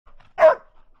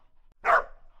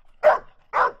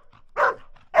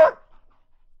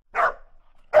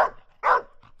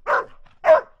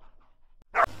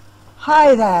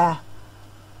Hi there,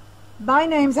 my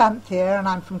name's Anthea and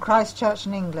I'm from Christchurch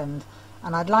in England,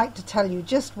 and I'd like to tell you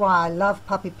just why I love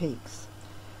Puppy Peaks.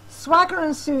 Swagger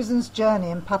and Susan's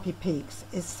journey in Puppy Peaks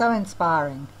is so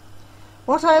inspiring.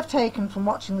 What I have taken from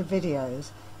watching the videos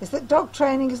is that dog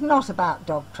training is not about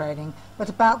dog training, but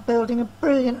about building a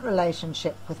brilliant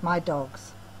relationship with my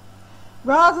dogs.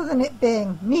 Rather than it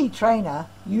being me trainer,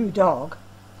 you dog,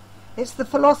 it's the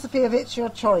philosophy of it's your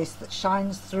choice that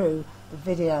shines through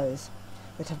the videos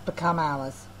that have become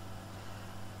ours.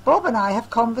 Bob and I have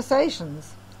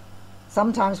conversations.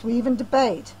 Sometimes we even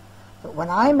debate, but when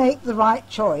I make the right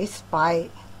choice by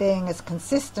being as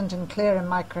consistent and clear in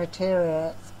my criteria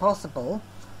as possible,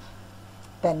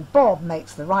 then Bob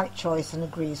makes the right choice and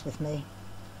agrees with me.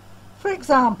 For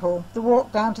example, the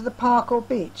walk down to the park or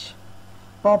beach.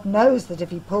 Bob knows that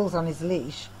if he pulls on his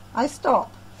leash, I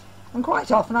stop. And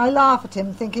quite often I laugh at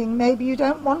him, thinking maybe you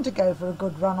don't want to go for a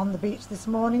good run on the beach this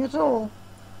morning at all.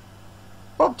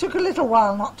 Bob took a little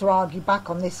while not to argue back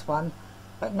on this one,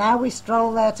 but now we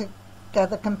stroll there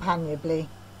together companionably.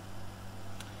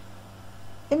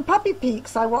 In Puppy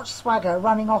Peaks I watched Swagger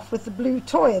running off with the blue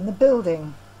toy in the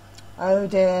building. Oh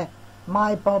dear,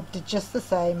 my Bob did just the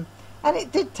same, and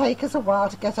it did take us a while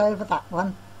to get over that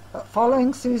one, but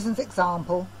following Susan's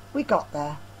example, we got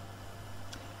there.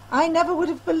 I never would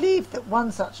have believed that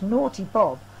one such naughty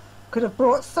Bob could have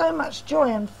brought so much joy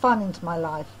and fun into my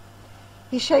life.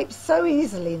 He shapes so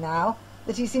easily now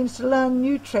that he seems to learn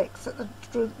new tricks at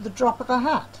the drop of a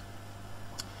hat.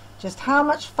 Just how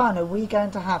much fun are we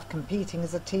going to have competing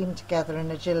as a team together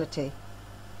in agility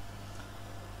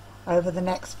over the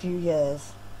next few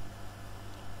years?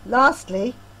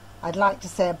 Lastly, I'd like to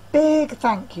say a big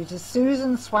thank you to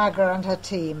Susan, Swagger and her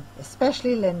team,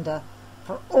 especially Linda,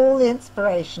 for all the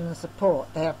inspiration and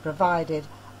support they have provided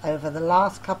over the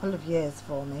last couple of years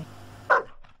for me.